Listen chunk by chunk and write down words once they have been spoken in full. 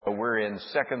in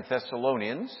 2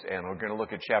 Thessalonians, and we're going to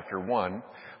look at chapter 1.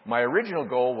 My original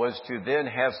goal was to then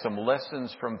have some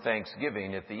lessons from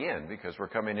Thanksgiving at the end, because we're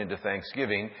coming into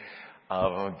Thanksgiving.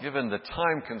 Given the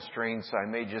time constraints, I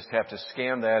may just have to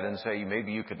scan that and say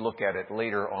maybe you could look at it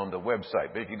later on the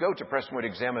website. But if you go to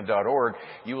PrestonwoodExamine.org,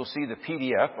 you will see the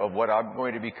PDF of what I'm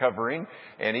going to be covering,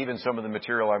 and even some of the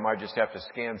material I might just have to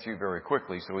scan through very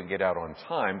quickly so we can get out on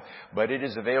time. But it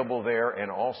is available there,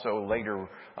 and also later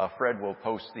Fred will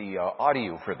post the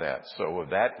audio for that. So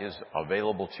that is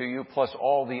available to you, plus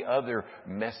all the other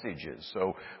messages.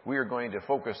 So we are going to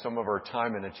focus some of our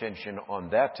time and attention on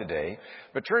that today.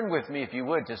 But turn with me, if you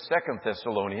would, to 2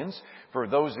 Thessalonians. For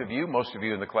those of you, most of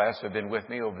you in the class have been with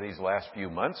me over these last few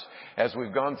months. As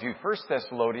we've gone through 1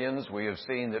 Thessalonians, we have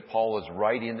seen that Paul is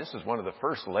writing. This is one of the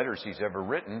first letters he's ever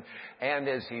written. And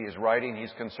as he is writing,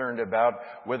 he's concerned about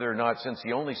whether or not, since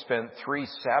he only spent 3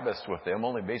 Sabbaths with them,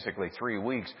 only basically 3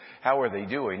 weeks, how are they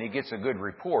doing? He gets a good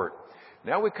report.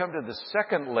 Now we come to the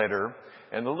second letter,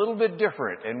 and a little bit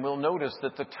different, and we'll notice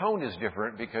that the tone is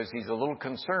different because he's a little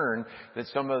concerned that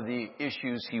some of the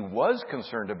issues he was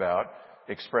concerned about,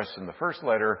 expressed in the first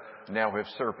letter, now have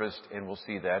surfaced, and we'll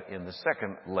see that in the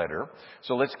second letter.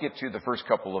 So let's get to the first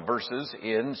couple of verses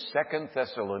in 2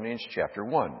 Thessalonians chapter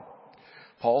 1.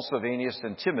 Paul, Silvanus,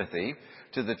 and Timothy,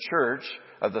 to the church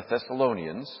of the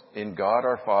Thessalonians, in God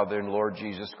our Father and Lord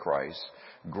Jesus Christ,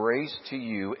 grace to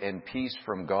you and peace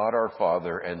from God our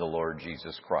Father and the Lord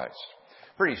Jesus Christ.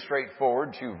 Pretty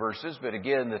straightforward 2 verses, but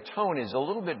again, the tone is a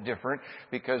little bit different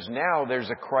because now there's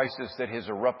a crisis that has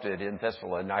erupted in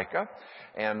Thessalonica,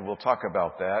 and we'll talk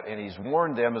about that. And he's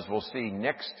warned them, as we'll see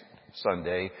next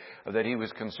Sunday, that he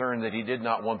was concerned that he did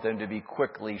not want them to be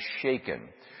quickly shaken.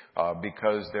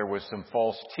 Because there was some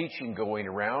false teaching going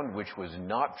around, which was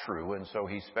not true, and so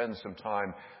he spends some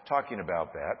time talking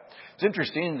about that. It's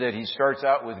interesting that he starts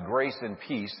out with grace and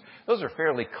peace. Those are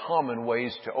fairly common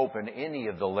ways to open any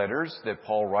of the letters that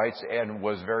Paul writes, and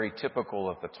was very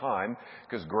typical at the time,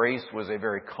 because grace was a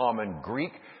very common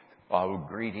Greek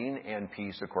greeting, and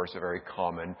peace, of course, a very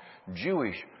common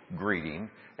Jewish greeting.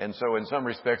 And so in some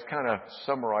respects kind of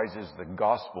summarizes the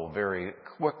gospel very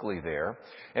quickly there.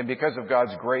 And because of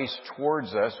God's grace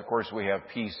towards us, of course, we have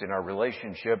peace in our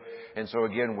relationship. And so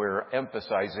again, we're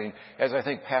emphasizing, as I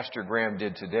think Pastor Graham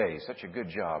did today, such a good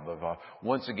job of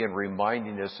once again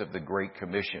reminding us of the Great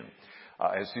Commission.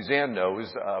 As Suzanne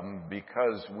knows,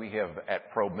 because we have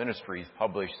at Probe Ministries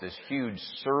published this huge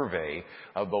survey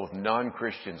of both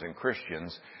non-Christians and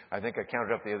Christians, I think I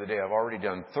counted up the other day, I've already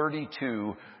done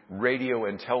 32 radio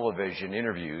and television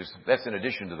interviews. That's in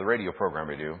addition to the radio program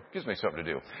I do. Gives me something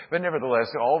to do. But nevertheless,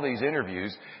 all these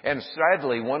interviews, and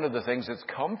sadly, one of the things that's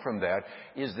come from that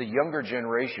is the younger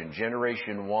generation,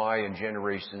 Generation Y and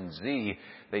Generation Z.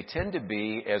 They tend to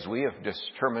be, as we have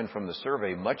determined from the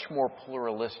survey, much more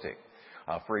pluralistic.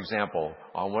 For example,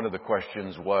 one of the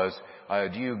questions was,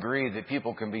 do you agree that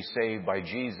people can be saved by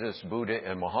Jesus, Buddha,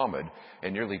 and Muhammad?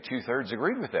 And nearly 2/3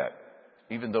 agreed with that,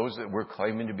 even those that were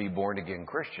claiming to be born-again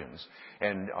Christians.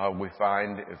 And we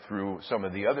find through some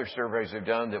of the other surveys they've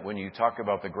done that when you talk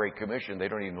about the Great Commission, they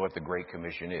don't even know what the Great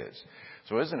Commission is.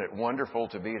 So isn't it wonderful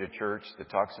to be at a church that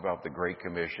talks about the Great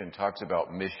Commission, talks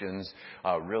about missions,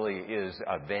 really is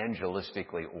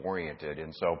evangelistically oriented?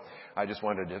 And so I just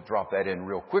wanted to drop that in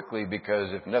real quickly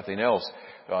because if nothing else,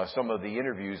 some of the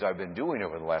interviews I've been doing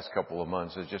over the last couple of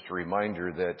months is just a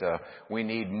reminder that we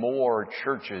need more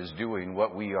churches doing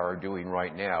what we are doing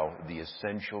right now, the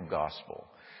essential gospel.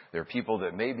 There are people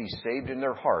that may be saved in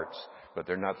their hearts, but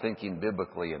they're not thinking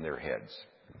biblically in their heads.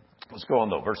 Let's go on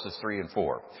though, verses 3 and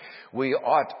 4. We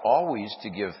ought always to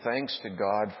give thanks to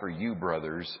God for you,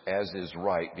 brothers, as is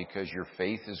right, because your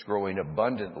faith is growing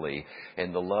abundantly,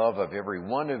 and the love of every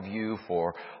one of you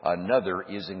for another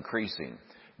is increasing.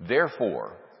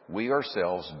 Therefore, we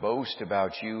ourselves boast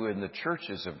about you in the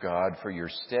churches of God for your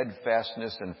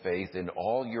steadfastness and faith in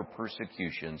all your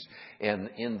persecutions and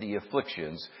in the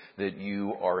afflictions that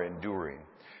you are enduring.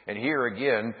 And here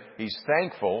again, he's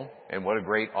thankful, and what a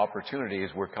great opportunity as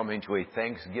we're coming to a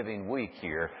Thanksgiving week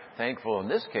here. Thankful in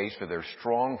this case for their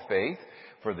strong faith,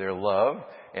 for their love.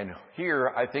 And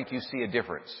here I think you see a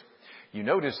difference. You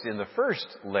noticed in the first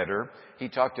letter, he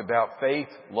talked about faith,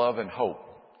 love, and hope.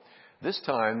 This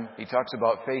time, he talks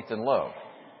about faith and love.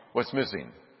 What's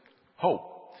missing? Hope.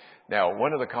 Now,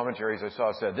 one of the commentaries I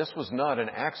saw said this was not an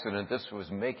accident. This was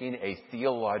making a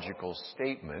theological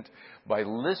statement. By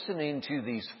listening to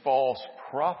these false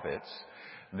prophets,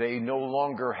 they no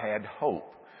longer had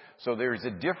hope. So there's a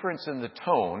difference in the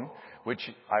tone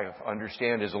which I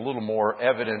understand is a little more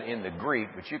evident in the Greek,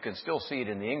 but you can still see it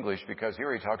in the English because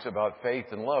here he talks about faith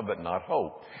and love, but not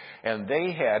hope. And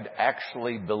they had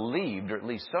actually believed, or at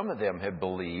least some of them had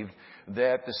believed,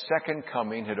 that the second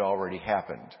coming had already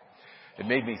happened. It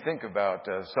made me think about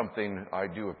something. I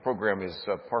do a program, as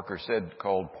Parker said,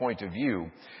 called Point of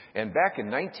View. And back in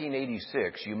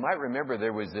 1986, you might remember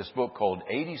there was this book called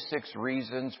 86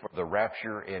 Reasons for the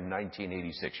Rapture in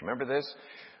 1986. Remember this?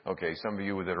 Okay, some of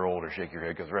you that are older shake your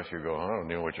head because the rest of you go, I don't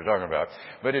know what you're talking about.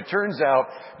 But it turns out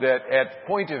that at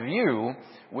Point of View,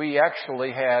 we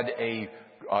actually had a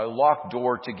locked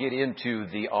door to get into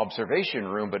the observation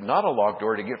room, but not a locked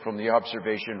door to get from the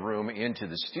observation room into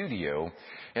the studio.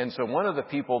 And so one of the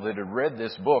people that had read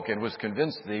this book and was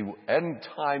convinced the end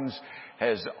times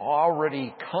has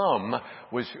already come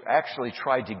was actually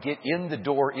tried to get in the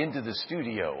door into the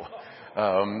studio.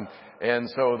 And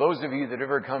so those of you that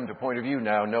ever come to Point of View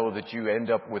now know that you end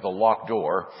up with a locked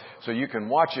door. So you can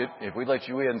watch it if we let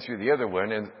you in through the other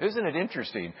one. And isn't it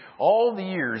interesting? All the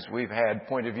years we've had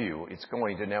Point of View, it's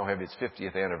going to now have its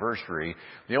 50th anniversary.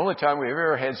 The only time we've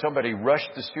ever had somebody rush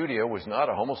the studio was not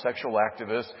a homosexual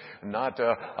activist, not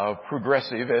a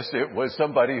progressivist. It was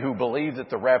somebody who believed that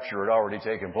the rapture had already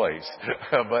taken place.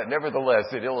 But nevertheless,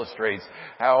 it illustrates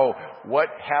how what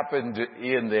happened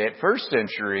in the first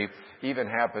century even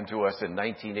happened to us in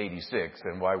 1986,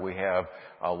 and why we have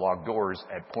locked doors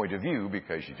at Point of View,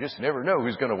 because you just never know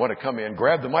who's going to want to come in,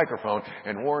 grab the microphone,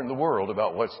 and warn the world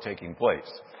about what's taking place.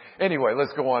 Anyway,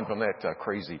 let's go on from that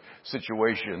crazy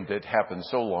situation that happened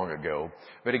so long ago.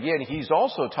 But again, he's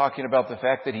also talking about the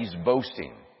fact that he's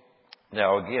boasting.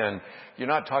 Now, again, you're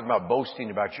not talking about boasting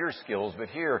about your skills, but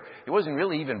here, it wasn't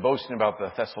really even boasting about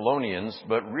the Thessalonians,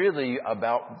 but really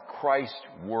about Christ's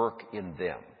work in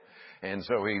them. And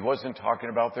so he wasn't talking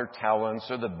about their talents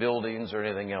or the buildings or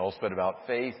anything else, but about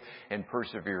faith and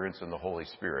perseverance in the Holy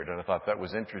Spirit. And I thought that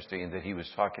was interesting that he was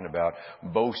talking about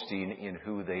boasting in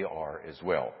who they are as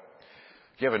well.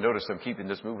 If you haven't noticed, I'm keeping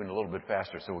this moving a little bit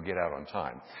faster so we'll get out on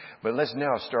time. But let's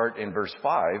now start in verse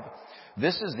 5.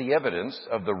 This is the evidence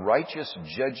of the righteous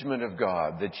judgment of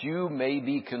God, that you may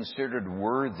be considered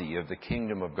worthy of the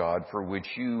kingdom of God for which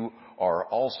you are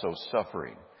also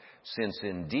suffering. Since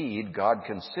indeed God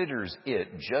considers it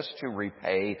just to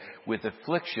repay with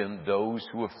affliction those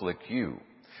who afflict you,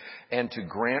 and to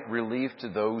grant relief to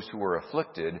those who are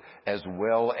afflicted as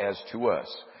well as to us,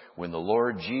 when the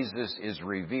Lord Jesus is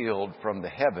revealed from the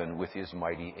heaven with his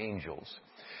mighty angels.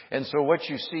 And so what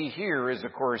you see here is,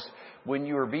 of course, when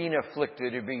you are being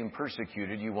afflicted or being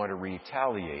persecuted, you want to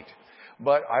retaliate.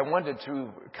 But I wanted to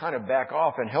kind of back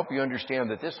off and help you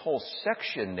understand that this whole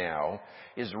section now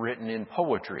is written in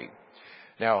poetry.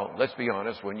 Now, let's be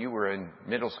honest, when you were in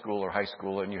middle school or high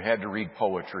school and you had to read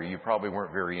poetry, you probably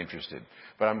weren't very interested.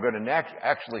 But I'm going to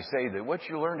actually say that what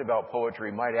you learned about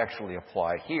poetry might actually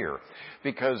apply here.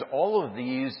 Because all of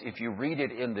these, if you read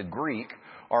it in the Greek,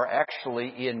 are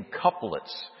actually in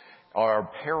couplets, are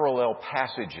parallel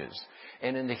passages.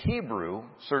 And in the Hebrew,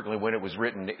 certainly when it was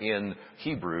written in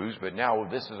Hebrews, but now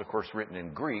this is of course written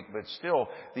in Greek, but still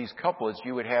these couplets,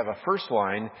 you would have a first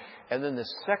line, and then the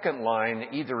second line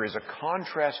either is a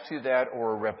contrast to that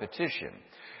or a repetition.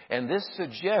 And this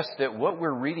suggests that what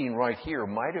we're reading right here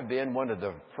might have been one of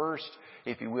the first,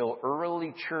 if you will,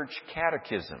 early church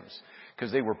catechisms,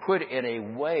 because they were put in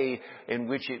a way in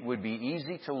which it would be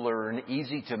easy to learn,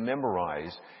 easy to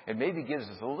memorize, and maybe gives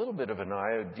us a little bit of an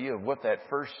idea of what that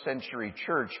first century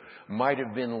church might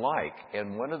have been like.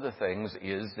 And one of the things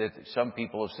is that some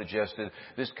people have suggested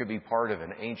this could be part of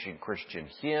an ancient Christian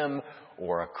hymn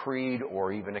or a creed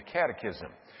or even a catechism.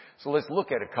 So let's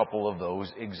look at a couple of those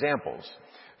examples.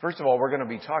 First of all, we're going to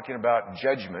be talking about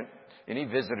judgment. Any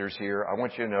visitors here, I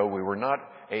want you to know we were not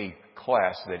a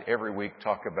class that every week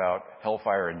talk about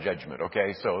hellfire and judgment,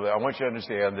 okay? So I want you to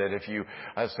understand that if you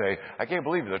say, I can't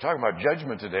believe they're talking about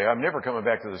judgment today, I'm never coming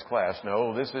back to this class.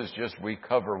 No, this is just we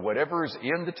cover whatever's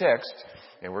in the text,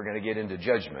 and we're going to get into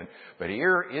judgment. But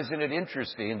here, isn't it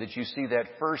interesting that you see that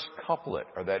first couplet,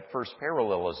 or that first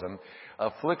parallelism,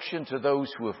 affliction to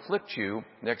those who afflict you,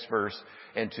 next verse,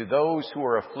 and to those who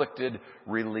are afflicted,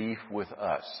 relief with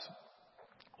us.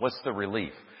 What's the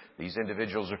relief? These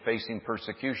individuals are facing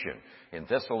persecution. In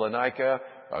Thessalonica,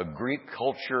 a Greek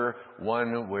culture,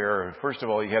 one where, first of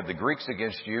all, you had the Greeks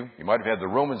against you, you might have had the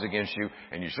Romans against you,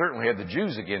 and you certainly had the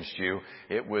Jews against you.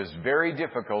 It was very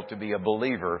difficult to be a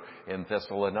believer in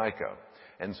Thessalonica.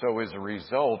 And so as a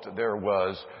result, there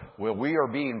was, well, we are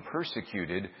being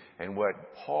persecuted, and what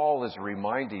Paul is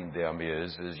reminding them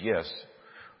is yes,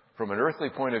 from an earthly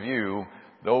point of view,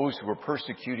 those who are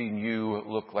persecuting you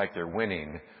look like they're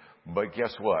winning. But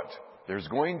guess what? there's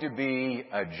going to be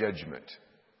a judgment.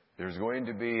 There's going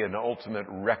to be an ultimate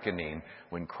reckoning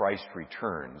when Christ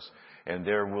returns, and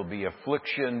there will be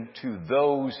affliction to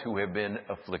those who have been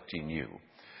afflicting you.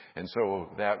 And so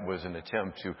that was an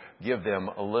attempt to give them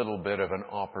a little bit of an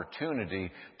opportunity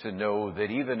to know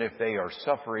that even if they are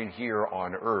suffering here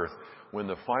on earth, when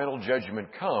the final judgment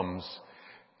comes,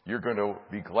 you're going to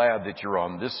be glad that you're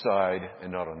on this side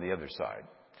and not on the other side.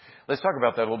 Let's talk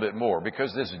about that a little bit more,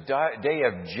 because this day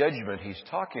of judgment he's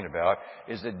talking about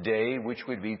is a day which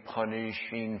would be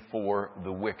punishing for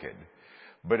the wicked.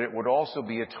 But it would also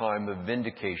be a time of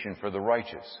vindication for the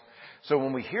righteous. So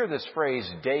when we hear this phrase,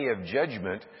 day of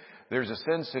judgment, there's a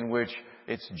sense in which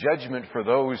it's judgment for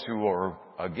those who are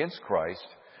against Christ,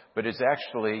 but it's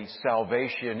actually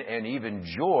salvation and even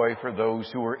joy for those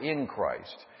who are in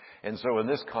Christ. And so in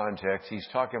this context, he's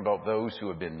talking about those who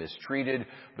have been mistreated,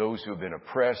 those who have been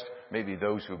oppressed, maybe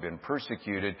those who have been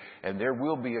persecuted, and there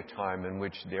will be a time in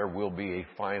which there will be a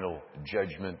final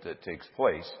judgment that takes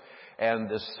place. And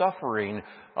the suffering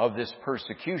of this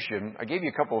persecution, I gave you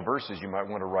a couple of verses you might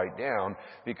want to write down,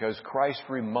 because Christ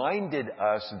reminded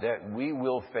us that we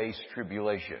will face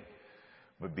tribulation.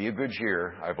 But be of good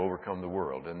cheer, I've overcome the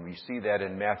world. And we see that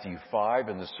in Matthew 5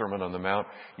 in the Sermon on the Mount.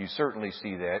 You certainly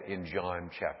see that in John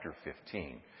chapter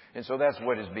 15. And so that's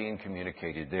what is being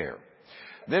communicated there.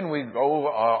 Then we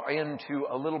go into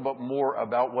a little bit more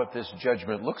about what this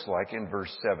judgment looks like in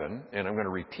verse 7. And I'm going to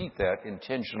repeat that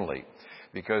intentionally,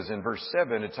 because in verse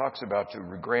 7 it talks about to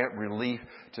grant relief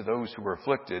to those who are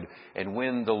afflicted. And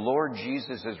when the Lord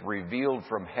Jesus is revealed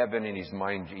from heaven in his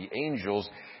mighty angels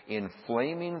in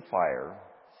flaming fire,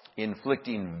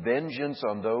 inflicting vengeance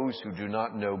on those who do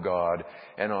not know God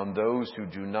and on those who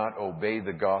do not obey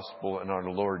the gospel and on the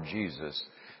Lord Jesus,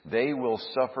 they will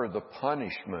suffer the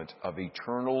punishment of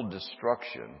eternal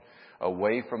destruction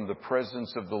away from the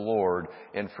presence of the Lord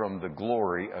and from the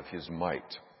glory of his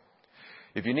might.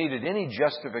 If you needed any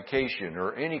justification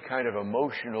or any kind of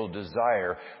emotional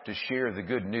desire to share the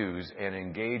good news and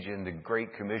engage in the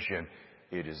Great Commission,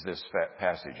 it is this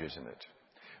passage, isn't it?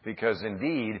 Because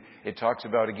indeed, it talks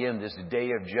about, again, this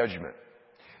day of judgment.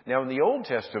 Now, in the Old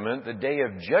Testament, the day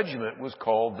of judgment was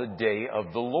called the day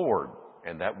of the Lord.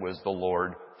 And that was the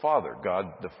Lord Father,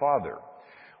 God the Father.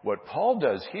 What Paul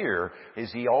does here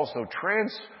is he also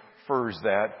transfers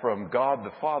that from God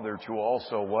the Father to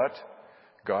also what?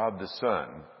 God the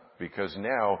Son. Because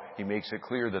now he makes it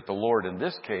clear that the Lord in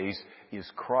this case is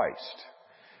Christ.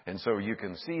 And so you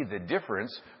can see the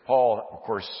difference. Paul, of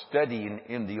course, studying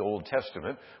in the Old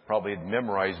Testament, probably had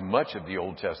memorized much of the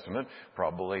Old Testament,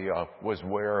 probably was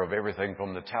aware of everything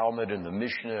from the Talmud and the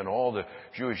Mishnah and all the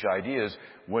Jewish ideas.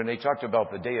 When they talked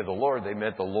about the day of the Lord, they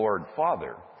meant the Lord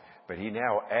Father. But he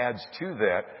now adds to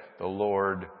that the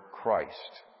Lord Christ,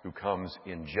 who comes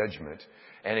in judgment.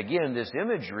 And again, this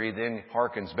imagery then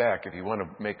harkens back, if you want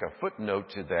to make a footnote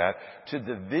to that, to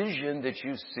the vision that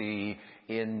you see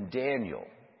in Daniel.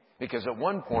 Because at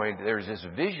one point, there's this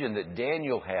vision that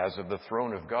Daniel has of the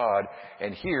throne of God.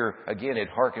 And here, again, it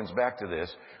harkens back to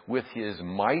this, with his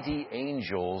mighty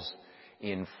angels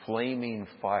in flaming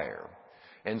fire.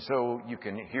 And so you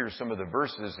can hear some of the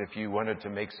verses if you wanted to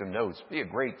make some notes. It'd be a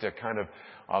great kind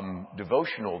of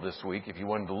devotional this week if you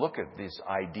wanted to look at this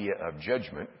idea of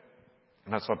judgment.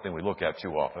 Not something we look at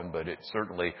too often, but it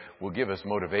certainly will give us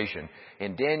motivation.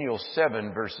 In Daniel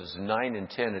 7, verses 9 and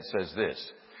 10, it says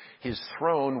this: His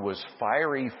throne was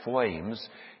fiery flames.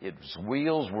 Its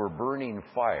wheels were burning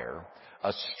fire.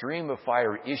 A stream of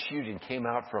fire issued and came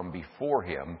out from before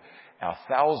him.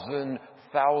 1,000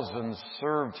 thousands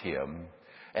served him,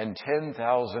 and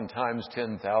 10,000 times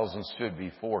 10,000 stood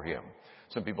before him.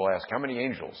 Some people ask, how many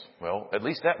angels? Well, at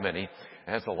least that many.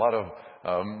 And that's a lot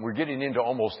of, we're getting into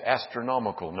almost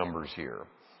astronomical numbers here.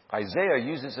 Isaiah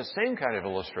uses the same kind of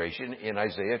illustration in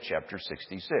Isaiah chapter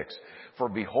 66. For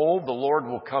behold, the Lord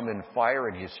will come in fire,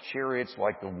 and his chariots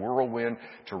like the whirlwind,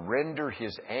 to render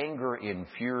his anger in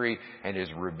fury and his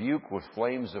rebuke with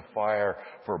flames of fire.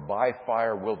 For by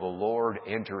fire will the Lord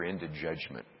enter into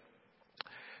judgment.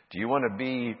 Do you want to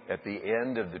be at the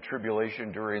end of the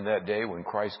tribulation during that day when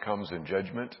Christ comes in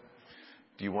judgment?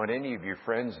 Do you want any of your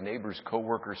friends, neighbors,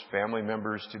 co-workers, family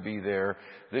members to be there?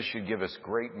 This should give us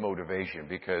great motivation,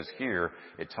 because here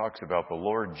it talks about the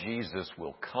Lord Jesus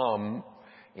will come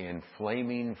in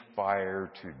flaming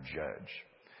fire to judge.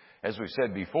 As we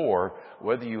said before,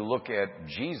 whether you look at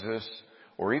Jesus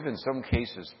or even some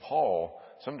cases Paul,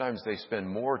 sometimes they spend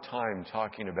more time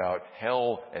talking about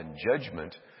hell and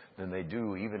judgment than they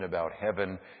do even about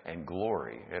heaven and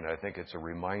glory. And I think it's a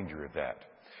reminder of that.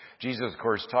 Jesus, of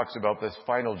course, talks about this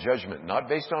final judgment, not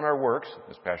based on our works,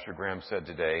 as Pastor Graham said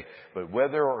today, but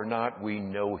whether or not we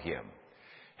know him.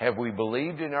 Have we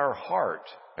believed in our heart?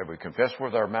 Have we confessed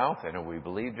with our mouth? And have we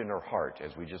believed in our heart,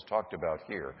 as we just talked about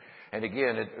here? And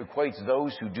again, it equates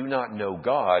those who do not know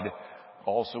God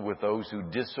also with those who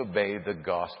disobey the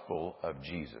gospel of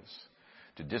Jesus.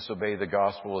 To disobey the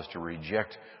gospel is to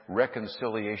reject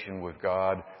reconciliation with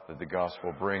God that the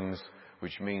gospel brings,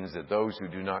 which means that those who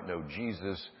do not know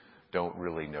Jesus don't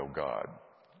really know God.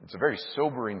 It's a very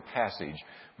sobering passage,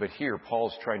 but here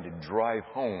Paul's trying to drive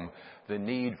home the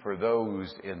need for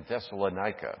those in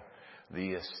Thessalonica,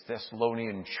 the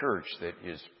Thessalonian church that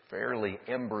is fairly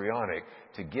embryonic,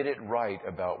 to get it right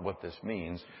about what this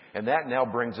means. And that now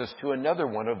brings us to another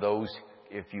one of those,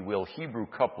 if you will, Hebrew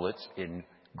couplets in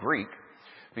Greek,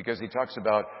 because he talks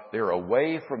about they're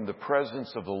away from the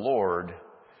presence of the Lord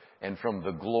and from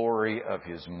the glory of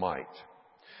his might.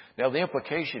 Now, the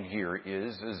implication here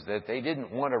is that they didn't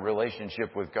want a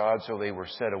relationship with God, so they were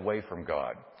set away from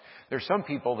God. There's some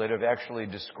people that have actually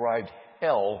described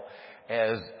hell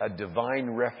as a divine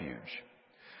refuge.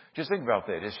 Just think about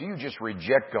that. If you just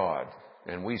reject God,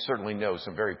 and we certainly know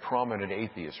some very prominent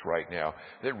atheists right now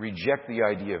that reject the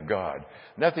idea of God,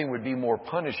 nothing would be more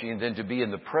punishing than to be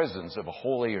in the presence of a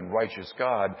holy and righteous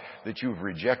God that you've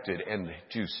rejected and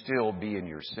to still be in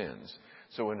your sins.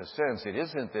 So in a sense, it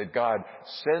isn't that God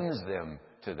sends them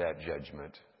to that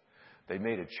judgment. They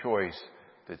made a choice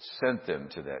that sent them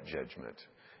to that judgment.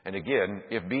 And again,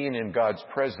 if being in God's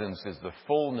presence is the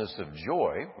fullness of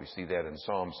joy, we see that in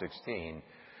Psalm 16,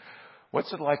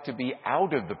 what's it like to be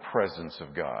out of the presence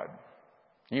of God?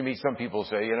 You meet some people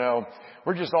say,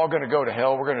 we're just all going to go to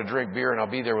hell, we're going to drink beer, and I'll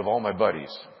be there with all my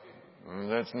buddies.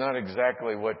 That's not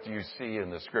exactly what you see in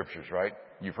the scriptures, right?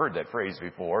 You've heard that phrase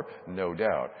before, no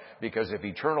doubt. Because if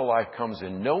eternal life comes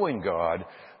in knowing God,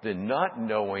 then not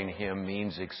knowing him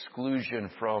means exclusion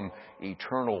from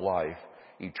eternal life,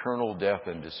 eternal death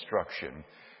and destruction.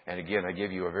 And again, I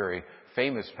give you a very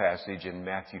famous passage in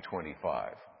Matthew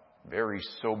 25. Very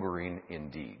sobering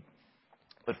indeed.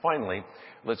 But finally,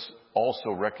 let's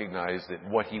also recognize that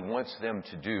what he wants them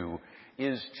to do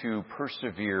is to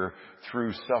persevere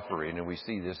through suffering. And we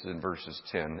see this in verses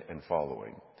 10 and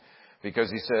following.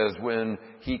 Because he says, when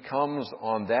he comes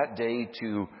on that day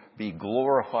to be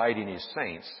glorified in his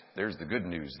saints, there's the good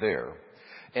news there,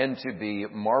 and to be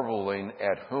marveling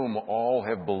at whom all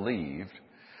have believed,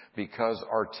 because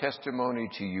our testimony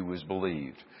to you is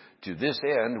believed. To this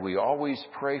end, we always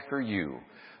pray for you,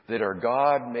 that our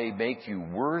God may make you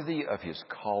worthy of his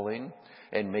calling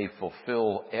and may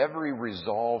fulfill every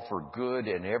resolve for good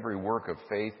and every work of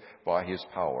faith by his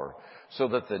power, so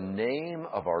that the name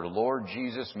of our Lord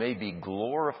Jesus may be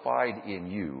glorified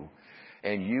in you,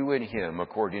 and you in him,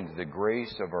 according to the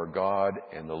grace of our God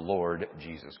and the Lord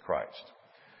Jesus Christ.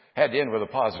 Had to end with a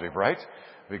positive, right?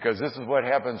 Because this is what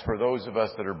happens for those of us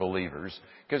that are believers,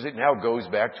 because it now goes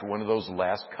back to one of those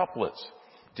last couplets.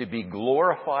 To be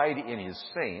glorified in his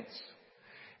saints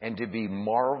and to be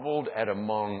marveled at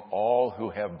among all who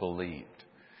have believed.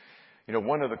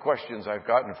 One of the questions I've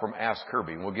gotten from Ask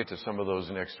Kerby, and we'll get to some of those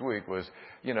next week, was,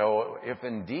 if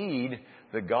indeed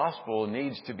the gospel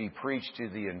needs to be preached to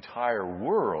the entire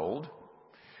world,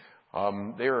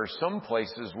 there are some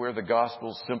places where the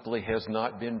gospel simply has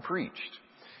not been preached.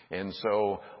 And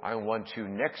so I want to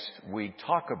next week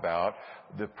talk about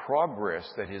the progress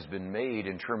that has been made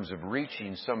in terms of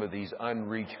reaching some of these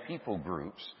unreached people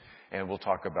groups. And we'll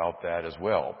talk about that as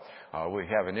well. We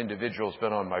have an individual who's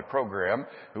been on my program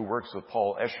who works with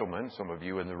Paul Eshelman. Some of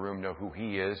you in the room know who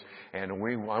he is. And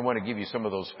I want to give you some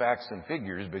of those facts and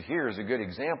figures. But here's a good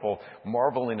example,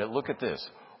 marveling at, look at this,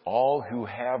 all who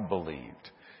have believed.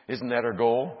 Isn't that our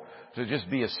goal? To just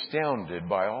be astounded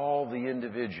by all the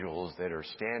individuals that are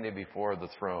standing before the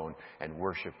throne and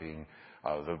worshiping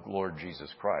the Lord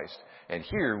Jesus Christ. And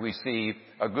here we see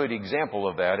a good example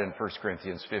of that in 1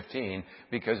 Corinthians 15,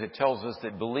 because it tells us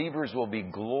that believers will be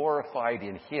glorified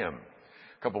in him.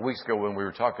 A couple of weeks ago when we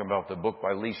were talking about the book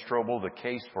by Lee Strobel, The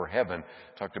Case for Heaven,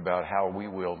 talked about how we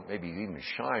will maybe even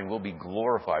shine, we'll be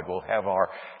glorified, we'll have our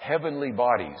heavenly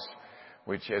bodies,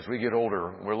 which as we get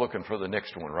older, we're looking for the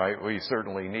next one, right? We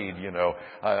certainly need,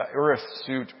 Earth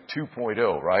Suit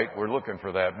 2.0, right? We're looking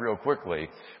for that real quickly.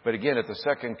 But again, at the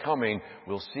second coming,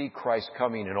 we'll see Christ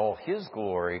coming in all his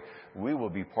glory. We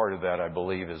will be part of that, I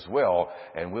believe, as well.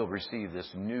 And we'll receive this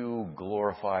new,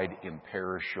 glorified,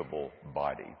 imperishable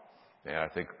body. And I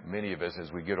think many of us,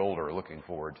 as we get older, are looking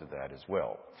forward to that as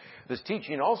well. This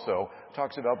teaching also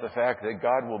talks about the fact that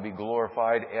God will be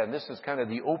glorified, and this is kind of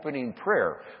the opening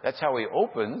prayer. That's how he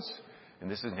opens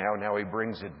and this is now he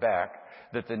brings it back,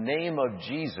 that the name of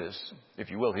Jesus, if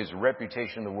you will, his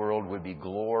reputation in the world would be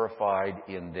glorified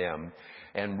in them.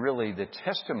 And really the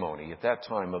testimony at that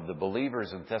time of the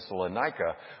believers in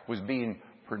Thessalonica was being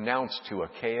pronounced to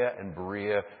Achaia and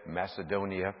Berea,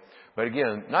 Macedonia. But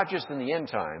again, not just in the end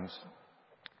times,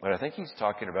 but I think he's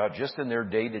talking about just in their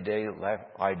day-to-day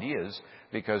ideas,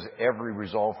 because every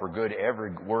resolve for good,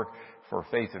 every work for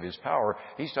faith of his power,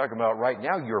 he's talking about right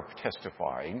now you're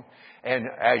testifying. And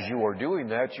as you are doing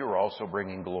that, you're also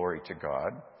bringing glory to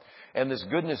God. And this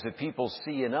goodness that people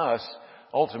see in us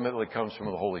ultimately comes from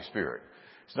the Holy Spirit.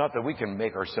 It's not that we can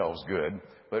make ourselves good,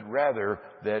 but rather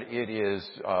that it is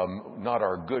not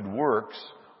our good works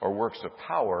or works of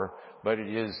power, but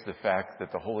it is the fact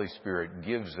that the Holy Spirit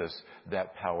gives us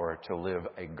that power to live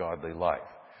a godly life.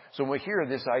 So when we hear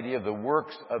this idea of the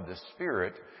works of the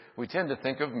Spirit, we tend to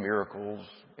think of miracles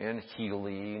and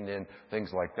healing and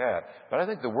things like that. But I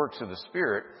think the works of the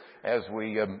Spirit, as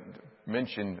we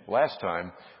mentioned last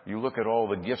time, you look at all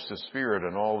the gifts of Spirit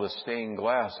and all the stained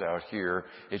glass out here,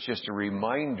 it's just a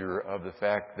reminder of the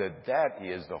fact that that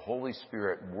is the Holy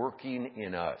Spirit working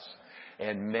in us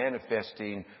and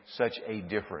manifesting such a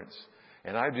difference.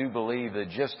 And I do believe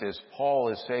that just as Paul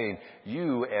is saying,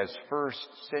 you as first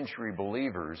century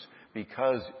believers,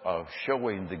 because of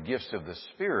showing the gifts of the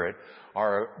Spirit,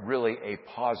 are really a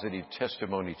positive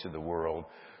testimony to the world.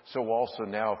 So also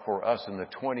now for us in the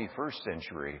 21st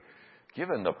century,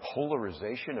 given the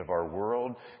polarization of our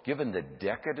world, given the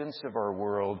decadence of our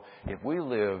world, if we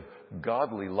live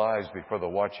godly lives before the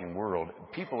watching world,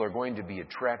 people are going to be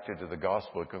attracted to the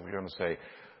gospel because we're going to say,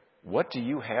 what do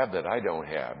you have that I don't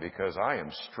have? Because I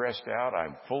am stressed out.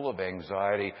 I'm full of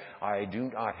anxiety. I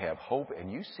do not have hope.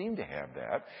 And you seem to have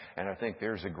that. And I think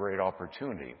there's a great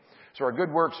opportunity. So our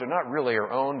good works are not really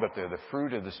our own, but they're the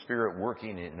fruit of the Spirit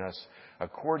working in us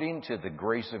according to the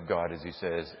grace of God, as he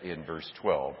says in verse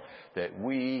 12, that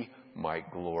we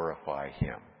might glorify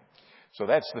him. So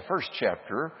that's the first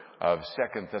chapter of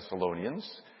 2 Thessalonians.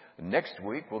 Next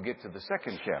week, we'll get to the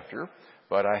second chapter.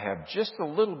 But I have just a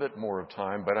little bit more of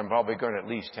time, but I'm probably going to at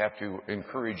least have to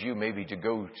encourage you maybe to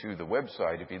go to the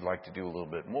website if you'd like to do a little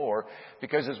bit more.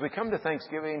 Because as we come to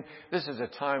Thanksgiving, this is a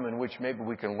time in which maybe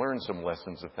we can learn some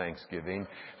lessons of Thanksgiving,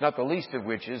 not the least of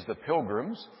which is the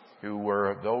Pilgrims, who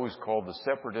were those called the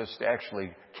Separatists,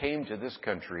 actually came to this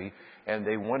country, and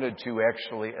they wanted to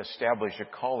actually establish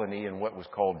a colony in what was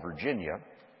called Virginia.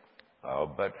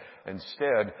 But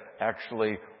instead,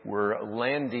 actually, were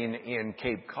landing in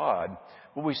Cape Cod.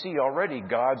 But we see already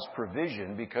God's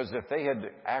provision, because if they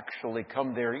had actually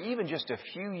come there even just a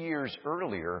few years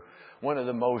earlier, one of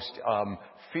the most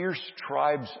fierce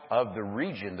tribes of the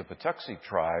region, the Patuxent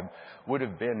tribe, would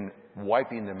have been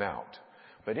wiping them out.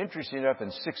 But interesting enough, in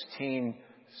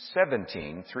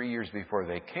 1617, 3 years before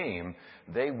they came,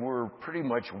 they were pretty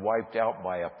much wiped out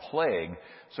by a plague.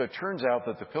 So it turns out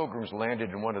that the Pilgrims landed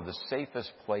in one of the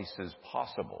safest places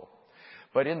possible.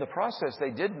 But in the process,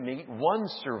 they did meet one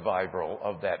survivor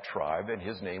of that tribe, and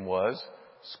his name was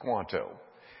Squanto.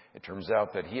 It turns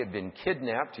out that he had been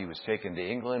kidnapped. He was taken to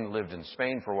England, lived in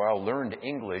Spain for a while, learned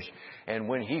English. And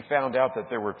when he found out that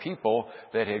there were people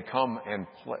that had come and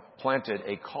planted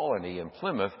a colony in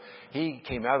Plymouth, he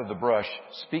came out of the brush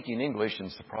speaking English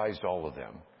and surprised all of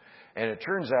them. And it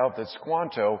turns out that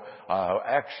Squanto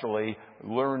actually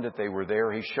learned that they were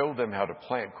there. He showed them how to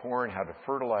plant corn, how to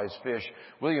fertilize fish.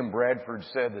 William Bradford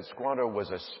said that Squanto was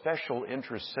a special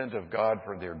interest sent of God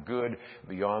for their good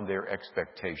beyond their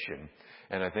expectation.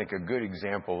 And I think a good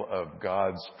example of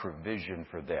God's provision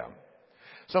for them.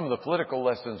 Some of the political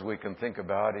lessons we can think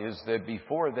about is that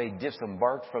before they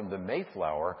disembarked from the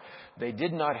Mayflower, they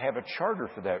did not have a charter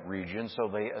for that region, so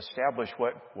they established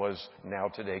what was now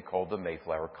today called the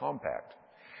Mayflower Compact.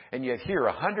 And yet here,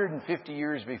 150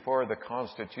 years before the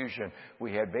Constitution,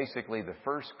 we had basically the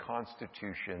first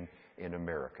Constitution in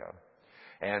America.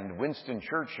 And Winston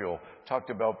Churchill talked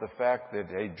about the fact that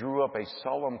they drew up a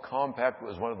solemn compact that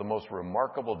was one of the most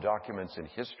remarkable documents in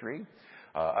history.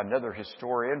 Another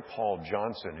historian, Paul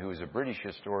Johnson, who is a British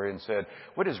historian, said,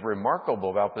 what is remarkable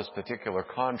about this particular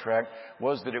contract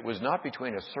was that it was not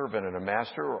between a servant and a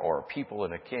master or a people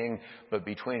and a king, but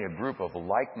between a group of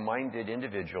like-minded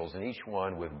individuals, and each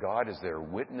one with God as their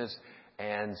witness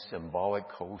and symbolic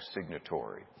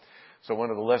co-signatory. So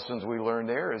one of the lessons we learn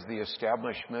there is the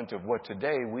establishment of what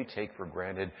today we take for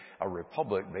granted, a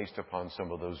republic based upon some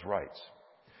of those rights.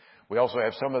 We also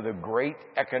have some of the great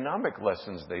economic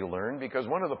lessons they learned, because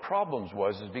one of the problems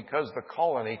is because the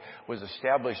colony was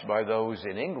established by those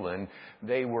in England,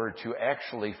 they were to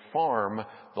actually farm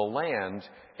the land,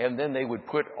 and then they would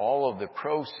put all of the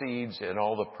proceeds and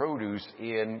all the produce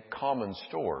in common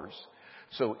stores.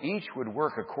 So each would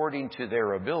work according to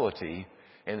their ability,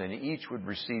 and then each would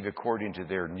receive according to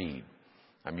their need.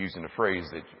 I'm using a phrase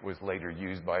that was later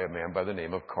used by a man by the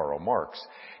name of Karl Marx.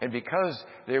 And because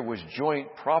there was joint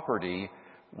property,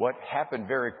 what happened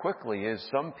very quickly is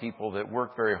some people that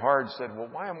worked very hard said, well,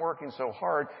 why am I working so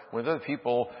hard when other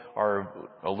people are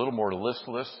a little more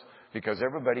listless? Because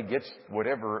everybody gets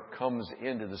whatever comes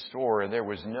into the store, and there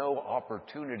was no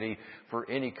opportunity for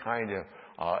any kind of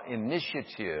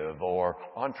initiative or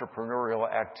entrepreneurial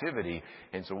activity.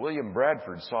 And so William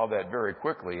Bradford saw that very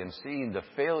quickly, and seeing the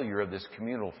failure of this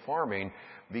communal farming,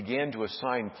 began to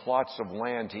assign plots of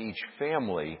land to each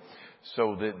family,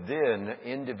 so that then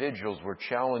individuals were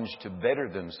challenged to better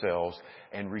themselves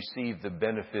and receive the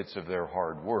benefits of their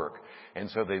hard work. And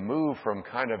so they moved from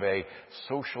kind of a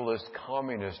socialist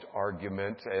communist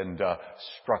argument and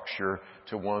structure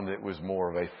to one that was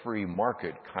more of a free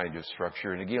market kind of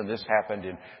structure. And again, this happened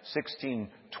in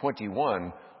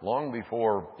 1621, long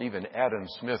before even Adam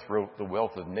Smith wrote The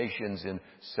Wealth of Nations in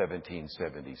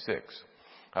 1776.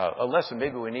 A lesson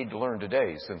maybe we need to learn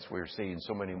today, since we're seeing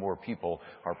so many more people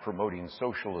are promoting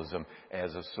socialism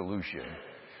as a solution.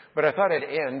 But I thought I'd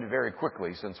end very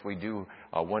quickly, since we do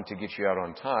want to get you out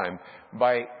on time,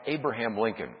 by Abraham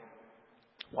Lincoln.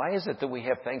 Why is it that we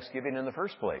have Thanksgiving in the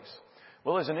first place?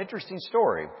 Well, there's an interesting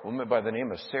story. A woman by the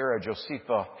name of Sarah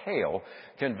Josepha Hale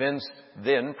convinced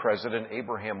then President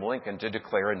Abraham Lincoln to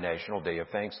declare a national day of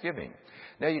Thanksgiving.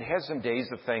 Now, you'd had some days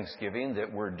of Thanksgiving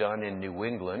that were done in New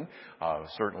England.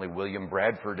 Certainly William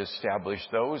Bradford established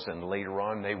those, and later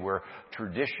on they were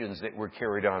traditions that were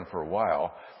carried on for a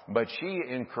while. But she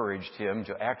encouraged him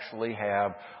to actually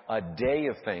have a day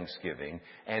of Thanksgiving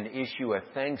and issue a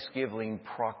Thanksgiving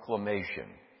proclamation.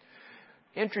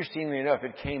 Interestingly enough,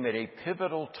 it came at a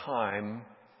pivotal time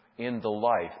in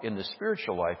the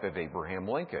spiritual life of Abraham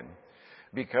Lincoln,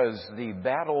 because the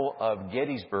Battle of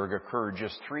Gettysburg occurred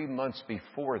just 3 months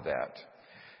before that.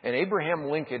 And Abraham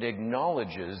Lincoln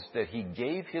acknowledges that he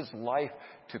gave his life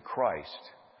to Christ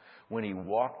when he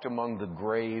walked among the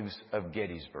graves of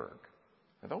Gettysburg.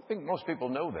 I don't think most people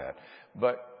know that,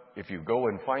 but if you go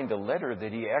and find a letter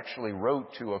that he actually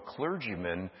wrote to a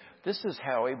clergyman, this is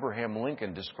how Abraham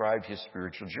Lincoln described his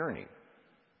spiritual journey.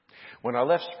 When I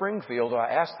left Springfield, I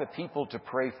asked the people to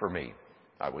pray for me.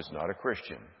 I was not a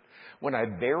Christian. When I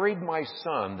buried my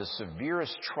son, the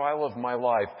severest trial of my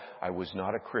life, I was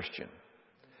not a Christian.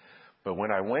 But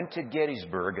when I went to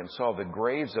Gettysburg and saw the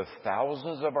graves of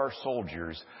thousands of our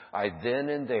soldiers, I then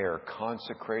and there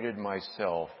consecrated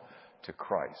myself to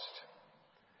Christ.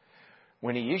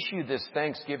 When he issued this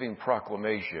Thanksgiving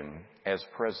proclamation as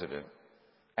president,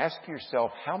 ask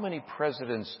yourself how many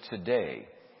presidents today,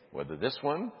 whether this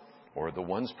one or the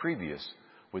ones previous,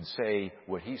 would say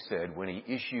what he said when he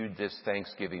issued this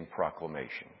Thanksgiving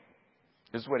proclamation.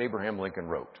 This is what Abraham Lincoln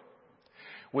wrote.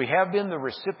 We have been the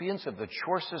recipients of the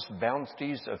choicest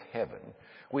bounties of heaven.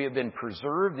 We have been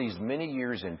preserved these many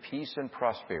years in peace and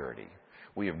prosperity.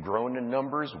 We have grown in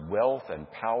numbers, wealth,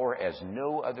 and power as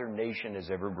no other nation has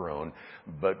ever grown,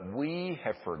 but we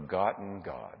have forgotten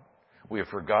God. We have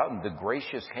forgotten the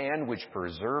gracious hand which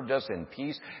preserved us in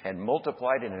peace and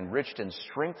multiplied and enriched and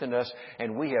strengthened us,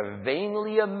 and we have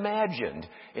vainly imagined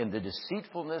in the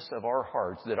deceitfulness of our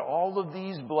hearts that all of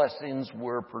these blessings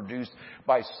were produced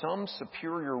by some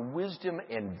superior wisdom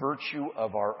and virtue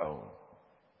of our own.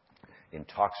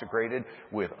 Intoxicated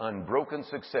with unbroken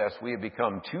success, we have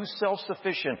become too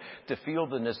self-sufficient to feel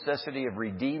the necessity of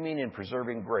redeeming and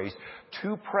preserving grace,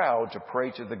 too proud to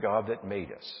pray to the God that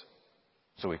made us.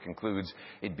 So he concludes,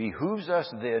 it behooves us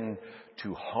then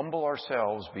to humble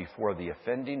ourselves before the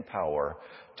offending power,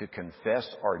 to confess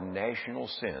our national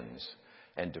sins,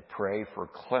 and to pray for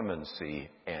clemency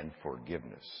and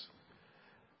forgiveness.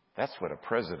 That's what a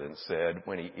president said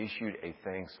when he issued a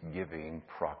Thanksgiving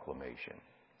proclamation.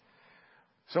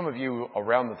 Some of you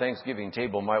around the Thanksgiving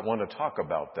table might want to talk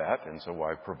about that, and so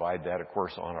I provide that, of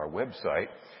course, on our website.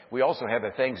 We also have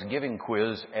a Thanksgiving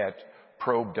quiz at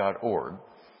probe.org.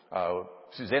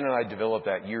 Suzanne and I developed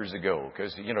that years ago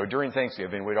because, during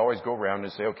Thanksgiving, we'd always go around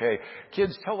and say, okay,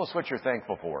 kids, tell us what you're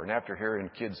thankful for. And after hearing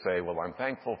kids say, well, I'm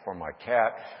thankful for my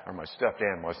cat or my stuffed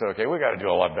animal, I said, okay, we got to do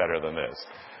a lot better than this.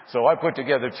 So I put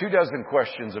together 24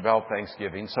 questions about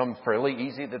Thanksgiving, some fairly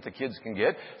easy that the kids can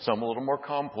get, some a little more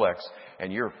complex.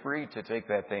 And you're free to take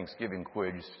that Thanksgiving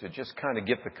quiz to just kind of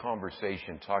get the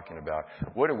conversation talking about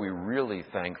what are we really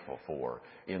thankful for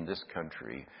in this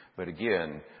country. But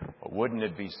again, wouldn't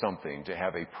it be something to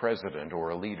have a president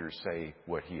or a leader say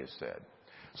what he has said?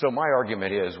 So my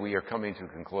argument is we are coming to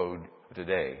conclude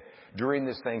today. During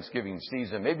this Thanksgiving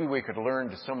season, maybe we could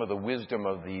learn some of the wisdom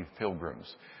of the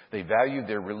Pilgrims. They valued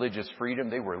their religious freedom.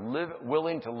 They were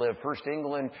willing to live first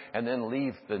England and then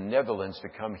leave the Netherlands to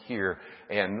come here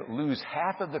and lose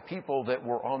half of the people that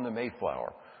were on the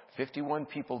Mayflower. 51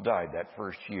 people died that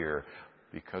first year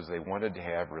because they wanted to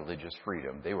have religious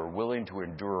freedom. They were willing to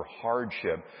endure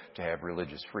hardship to have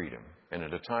religious freedom. And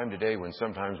at a time today when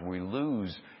sometimes we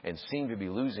lose and seem to be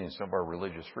losing some of our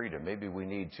religious freedom, maybe we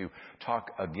need to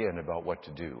talk again about what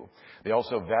to do. They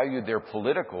also valued their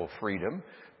political freedom,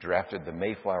 drafted the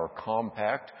Mayflower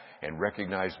Compact, and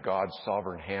recognized God's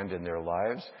sovereign hand in their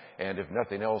lives. And if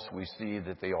nothing else, we see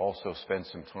that they also spent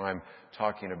some time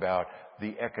talking about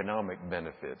the economic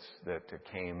benefits that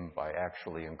came by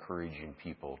actually encouraging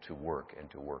people to work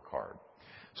and to work hard.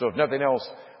 So if nothing else,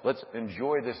 let's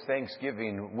enjoy this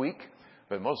Thanksgiving week.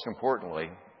 But most importantly,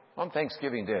 on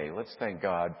Thanksgiving Day, let's thank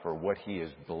God for what He has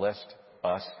blessed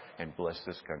us and blessed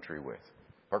this country with.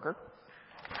 Parker?